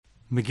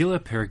Megillah,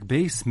 Perek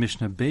Beis,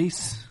 Mishnah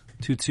Beis,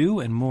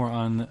 2.2, and more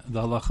on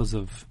the halachas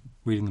of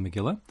reading the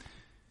Megillah.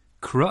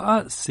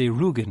 Kra'a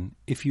Seirugin,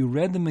 if you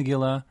read the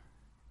Megillah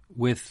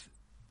with,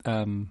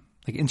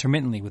 like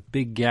intermittently, with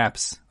big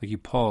gaps, like you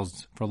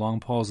paused for long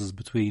pauses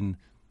between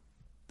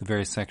the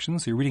various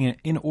sections, so you're reading it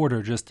in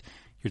order, just,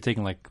 you're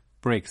taking like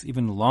breaks,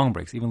 even long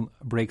breaks, even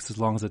breaks as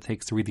long as it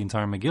takes to read the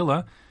entire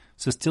Megillah,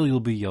 so still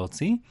you'll be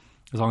Yotzi,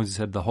 as long as you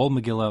said the whole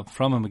Megillah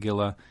from a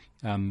Megillah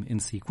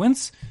in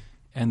sequence.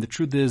 And the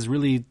truth is,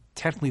 really,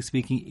 technically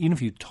speaking, even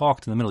if you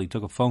talked in the middle, you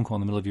took a phone call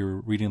in the middle of your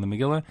reading the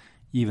Megillah,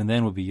 even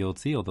then would be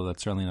Yotzi, although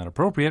that's certainly not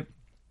appropriate.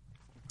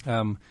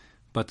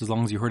 But as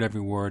long as you heard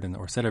every word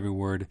or said every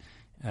word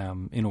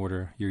in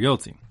order, you're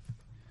Yotzi.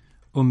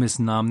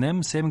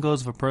 Misnamnem, same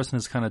goes if a person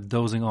is kind of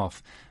dozing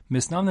off.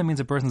 Misnamnem means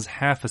a person's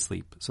half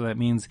asleep. So that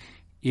means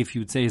if you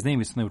would say his name,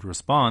 he certainly would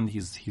respond.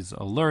 He's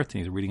alert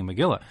and he's reading a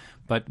Megillah.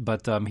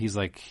 But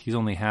he's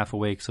only half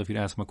awake. So if you'd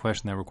ask him a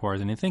question that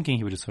requires any thinking,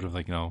 he would just sort of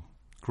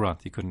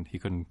grunt. He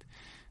couldn't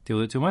deal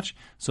with it too much.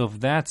 So if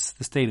that's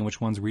the state in which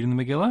one's reading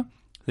the Megillah,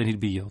 then he'd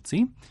be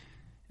Yotzi.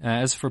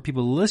 As for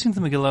people listening to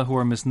the Megillah who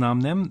are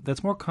misnamnem,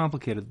 that's more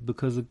complicated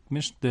because the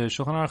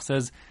Shulchan Aruch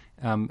says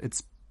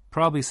it's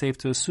probably safe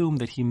to assume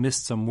that he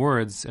missed some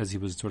words as he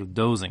was sort of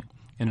dozing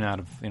in and out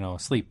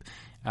of sleep.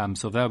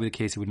 So if that would be the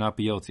case, he would not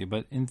be Yotzi.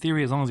 But in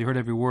theory, as long as he heard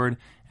every word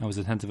and was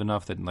attentive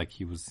enough that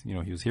he was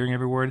hearing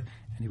every word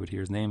and he would hear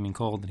his name being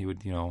called, and he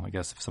would, I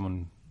guess if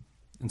someone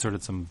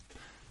inserted some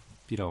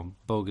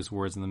bogus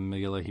words in the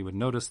Megillah, he would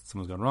notice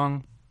someone's gone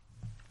wrong.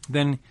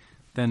 Then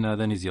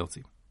he's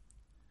Yotzi.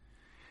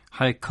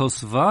 Hai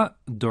kosva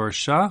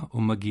dorsha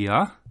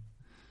umagia.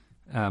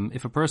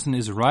 If a person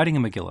is writing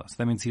a Megillah, so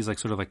that means he's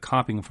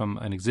copying from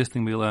an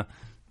existing Megillah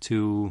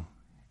to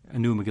a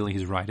new Megillah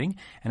he's writing,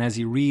 and as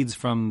he reads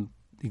from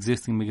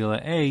existing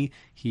Megillah A,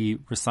 he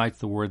recites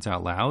the words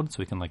out loud,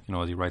 so he can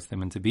as he writes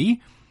them into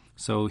B.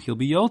 So he'll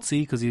be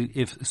Yotzi because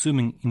if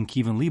assuming in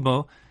Kivan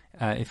Libo,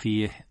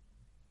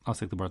 I'll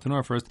take the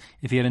Bartanor first.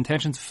 If he had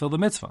intention to fulfill the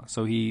mitzvah,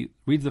 so he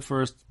reads the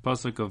first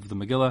pasuk of the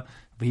Megillah,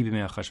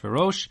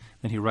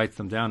 then he writes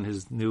them down in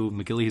his new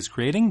Megillah he's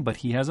creating. But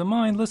he has a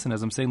mind. Listen,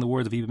 as I'm saying the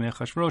words of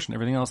Achashverosh and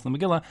everything else in the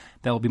Megillah,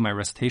 that will be my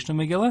recitation of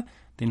Megillah.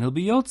 Then he'll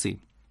be Yotzi.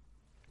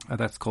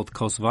 That's called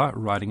kosva,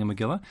 writing a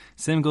Megillah.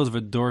 Same goes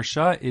with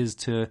dorsha, is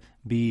to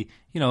be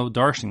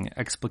darshing,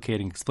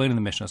 explaining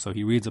the Mishnah. So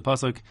he reads a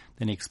pasuk,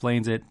 then he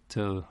explains it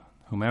to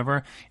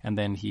whomever, and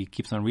then he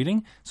keeps on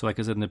reading. So like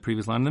I said in the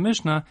previous line of the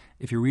Mishnah,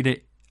 if you read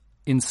it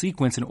in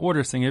sequence, in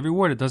order, saying every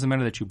word, it doesn't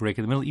matter that you break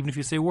in the middle, even if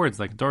you say words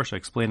like darsha,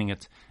 explaining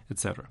it,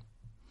 etc.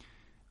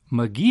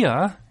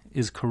 Megillah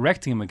is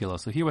correcting a Megillah.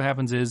 So here what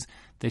happens is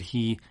that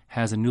he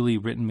has a newly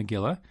written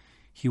Megillah.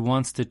 He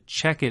wants to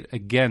check it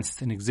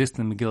against an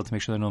existing Megillah to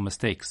make sure there are no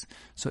mistakes.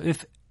 So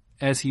if,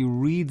 as he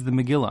reads the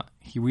Megillah,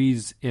 he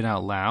reads it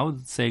out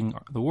loud, saying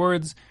the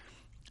words,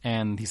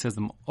 and he says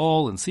them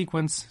all in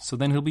sequence, so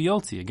then he'll be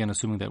Yotzi, again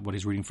assuming that what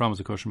he's reading from is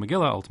a kosher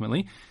Megillah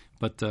ultimately.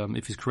 But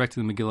if he's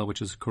correcting the Megillah,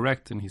 which is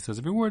correct, and he says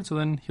every word, so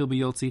then he'll be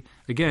Yotzi,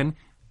 again,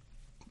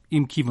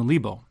 im kivan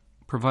libo,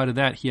 provided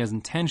that he has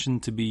intention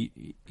to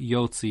be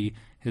Yotzi,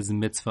 his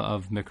mitzvah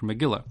of Mikra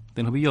Megillah,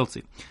 then he'll be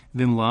Yotzi.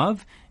 Vim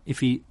lav,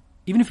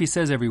 even if he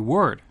says every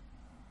word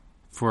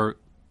for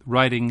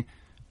writing,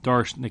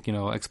 darsh,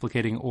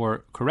 explicating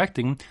or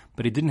correcting,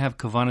 but he didn't have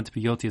kavanah to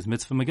be Yotzi as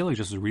mitzvah Megillah, he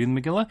just was reading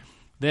the Megillah,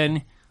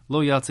 then lo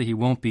yatsa, he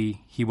won't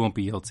be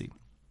Yotzi.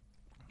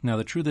 Now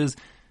the truth is,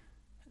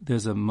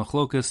 there's a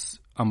machlokas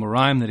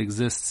amoraim that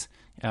exists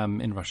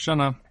in Rosh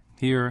Hashanah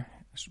here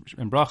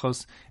in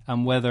Brachos,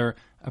 whether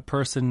a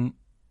person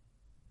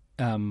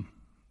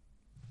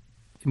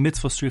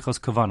mitzvah strichos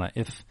kavana,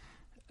 if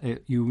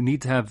you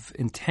need to have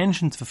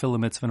intention to fulfill a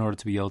mitzvah in order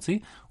to be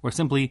Yotzi, or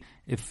simply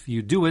if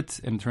you do it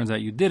and it turns out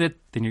you did it,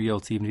 then you're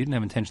Yotzi even if you didn't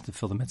have intention to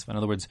fulfill the mitzvah. In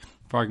other words,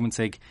 for argument's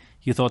sake,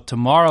 you thought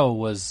tomorrow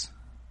was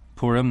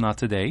Purim, not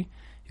today.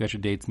 You got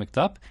your dates mixed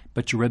up,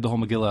 but you read the whole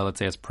Megillah, let's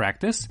say, as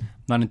practice,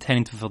 not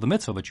intending to fulfill the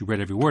mitzvah, but you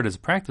read every word as a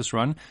practice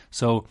run.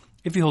 So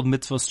if you hold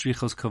mitzvah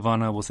strichos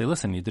kavana, we'll say,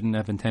 listen, you didn't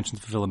have intention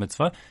to fulfill a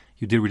mitzvah.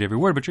 You did read every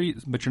word, but you're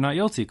not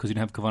Yotzi because you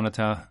didn't have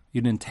kavana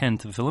you didn't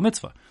intend to fulfill a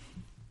mitzvah.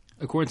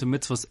 According to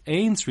mitzvahs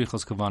ein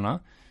strichos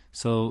kavana,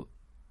 so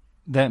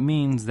that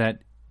means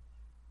that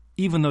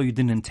even though you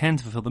didn't intend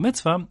to fulfill the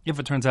mitzvah, if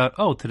it turns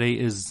out, today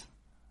is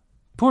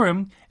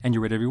Purim, and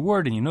you read every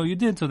word, and you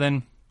did, so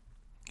then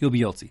you'll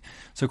be Yotzi.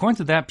 So according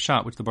to that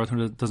pshat, which the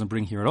Bartanur doesn't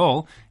bring here at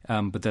all,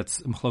 but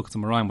that's Machlokas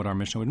Amoraim, what our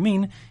Mishnah would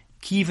mean,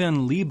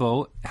 Kivan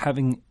Libo,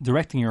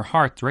 directing your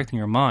heart, directing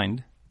your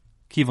mind,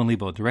 Kivan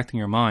Libo, directing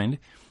your mind,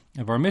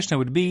 of our Mishnah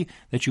would be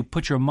that you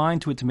put your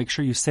mind to it to make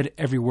sure you said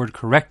every word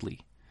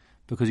correctly.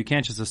 Because you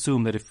can't just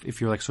assume that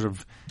if you're sort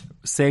of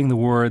saying the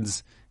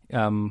words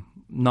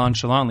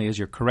nonchalantly as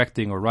you're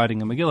correcting or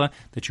writing a Megillah,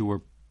 that you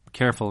were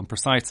careful and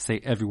precise to say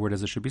every word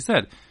as it should be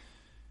said.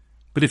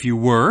 But if you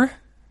were,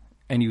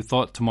 and you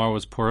thought tomorrow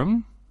was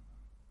Purim,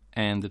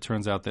 and it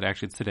turns out that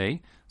actually it's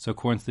today, so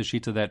according to the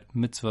Shita that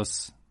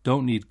mitzvahs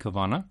don't need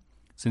kavana,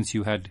 since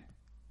you had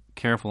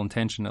careful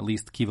intention, at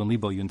least kivan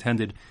libo, you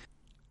intended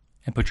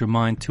and put your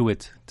mind to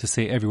it to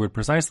say every word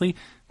precisely,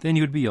 then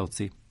you would be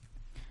Yotzi.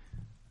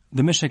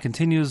 The Mishnah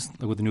continues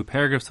with a new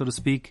paragraph, so to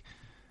speak.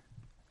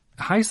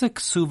 Haisa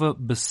ksuva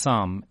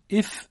besam.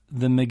 If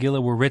the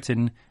Megillah were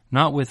written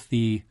not with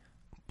the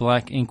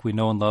black ink we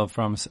know and love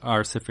from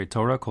our Sifrei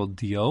Torah called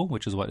Dio,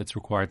 which is what it's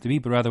required to be,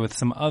 but rather with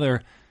some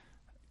other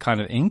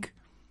kind of ink.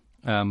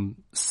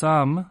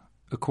 Sam,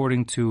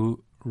 according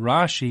to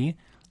Rashi,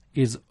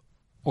 is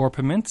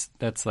orpiment.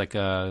 That's like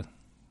a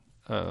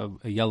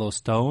yellow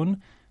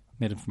stone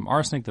made from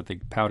arsenic that they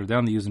powder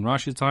down. They use in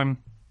Rashi's time.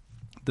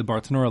 The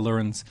Bartanura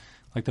learns,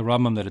 like the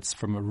Rambam, that it's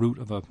from a root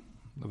of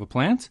a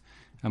plant.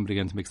 But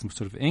again, to make some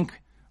sort of ink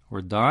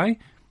or dye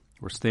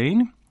or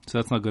stain. So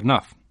that's not good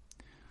enough.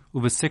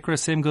 Uva sikra,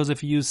 same goes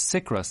if you use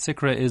sikra.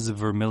 Sikra is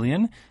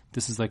vermilion.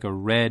 This is like a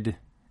red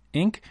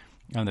ink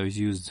that was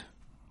used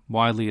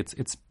widely.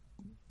 It's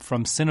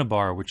from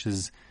cinnabar, which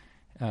is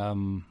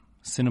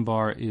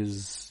cinnabar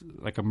is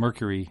like a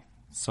mercury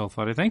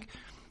sulfide, I think.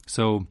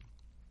 So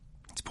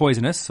it's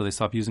poisonous, so they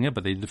stopped using it,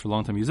 but they did for a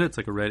long time use it. It's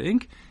like a red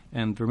ink.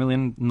 And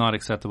vermilion, not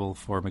acceptable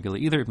for Megillah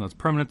either, even though it's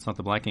permanent. It's not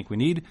the black ink we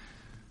need.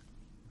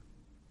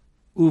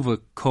 Uva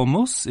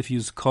komos, if you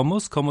use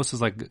komos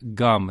is like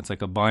gum. It's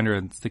like a binder,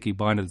 a sticky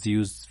binder that's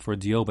used for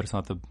Dio, but it's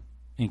not the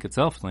ink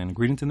itself. It's an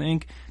ingredient in the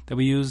ink that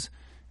we use.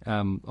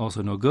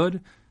 Also no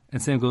good.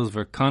 And same goes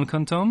for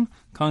kankantum.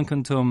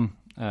 Kankantum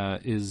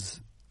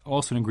is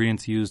also an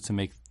ingredient used to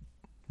make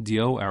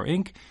Dio, our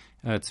ink.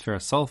 It's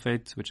ferrous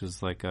sulfate, which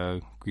is like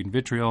a green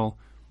vitriol.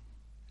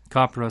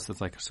 Copperas,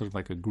 it's like sort of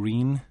like a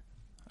green,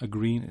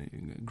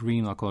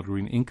 I'll call it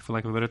green ink for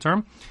lack of a better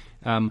term.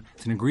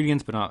 It's an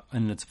ingredient, but not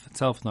in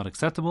itself not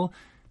acceptable.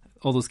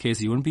 All those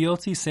cases you wouldn't be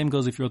Yotzi. Same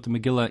goes if you wrote the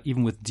Megillah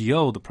even with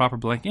Dio, the proper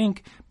black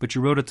ink, but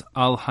you wrote it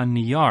al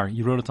haniyar,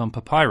 you wrote it on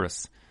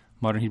papyrus.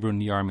 Modern Hebrew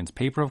niyar means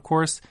paper, of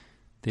course.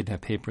 They didn't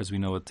have paper as we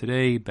know it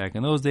today. Back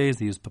in those days,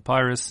 they used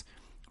papyrus,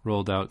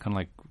 rolled out kind of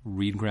like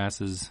reed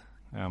grasses.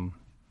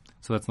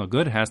 So that's not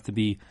good. It has to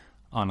be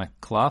on a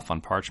cloth, on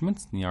parchment.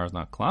 Niyar is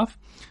not cloth.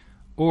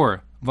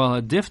 Or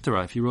vala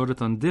diphthera, if you wrote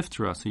it on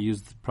diphthera, so you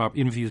used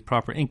even if you use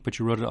proper ink, but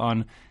you wrote it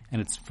on,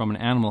 and it's from an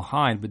animal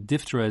hide, but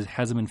diphthera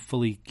hasn't been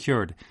fully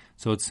cured.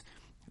 So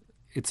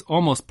it's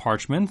almost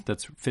parchment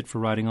that's fit for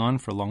writing on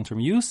for long-term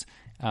use.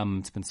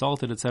 It's been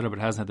salted, etc., but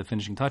it hasn't had the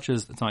finishing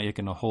touches. It's not yet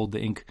going to hold the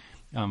ink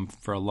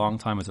for a long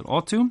time as it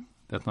ought to.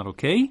 That's not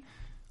okay.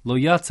 Lo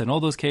yatsa, in all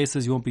those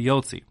cases, you won't be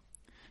Yotzi.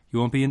 You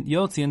won't be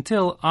Yotzi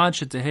until ad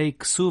shetehei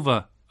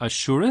ksuva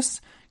ashuris.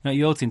 Not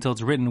Yotzi until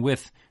it's written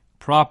with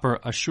proper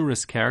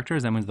ashuris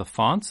characters. That means the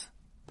font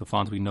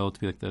we know to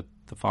be like the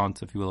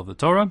font, if you will, of the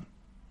Torah.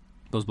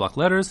 Those block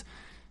letters,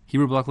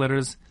 Hebrew block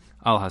letters,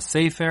 al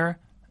hasefer,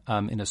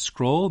 in a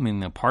scroll,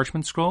 meaning a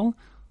parchment scroll,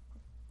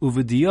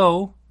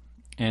 uvidio,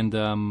 and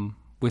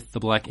with the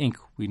black ink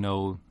we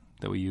know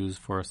that we use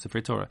for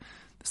Sifrei Torah.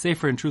 The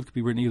Sefer, in truth, could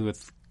be written either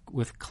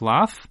with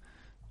klaf,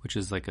 which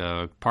is like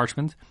a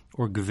parchment,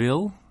 or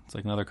gvil. It's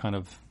like another kind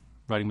of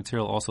writing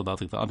material, also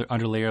about like the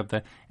underlayer of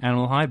the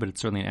animal hide, but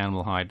it's certainly an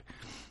animal hide.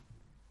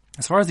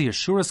 As far as the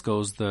Ashuris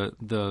goes,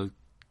 the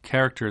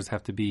characters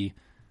have to be,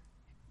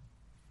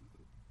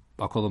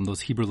 I'll call them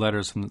those Hebrew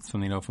letters from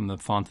the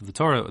font of the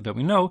Torah that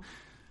we know.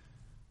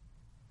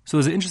 So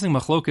there's an interesting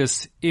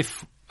machlokas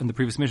if, in the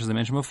previous missions I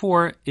mentioned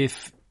before,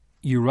 if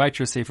you write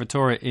your Sefer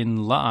Torah in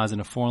La'az, in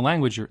a foreign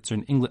language, so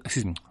in English,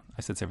 excuse me,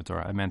 I said Sefer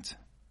Torah, I meant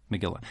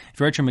Megillah. If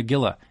you write your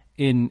Megillah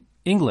in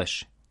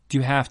English, do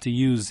you have to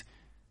use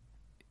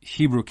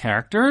Hebrew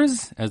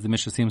characters, as the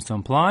Mishnah seems to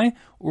imply,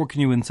 or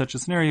can you, in such a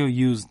scenario,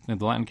 use the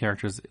Latin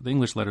characters, the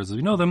English letters as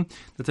we know them?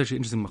 That's actually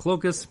interesting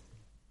machlokas.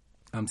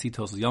 See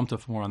Tosas Yom Tov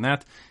for more on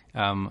that.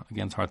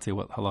 Again, it's hard to say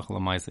what halacha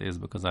lamaisa is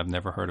because I've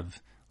never heard of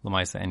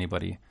lamaisa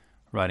anybody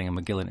writing a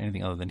Megillah in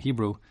anything other than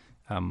Hebrew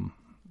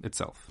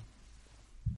itself.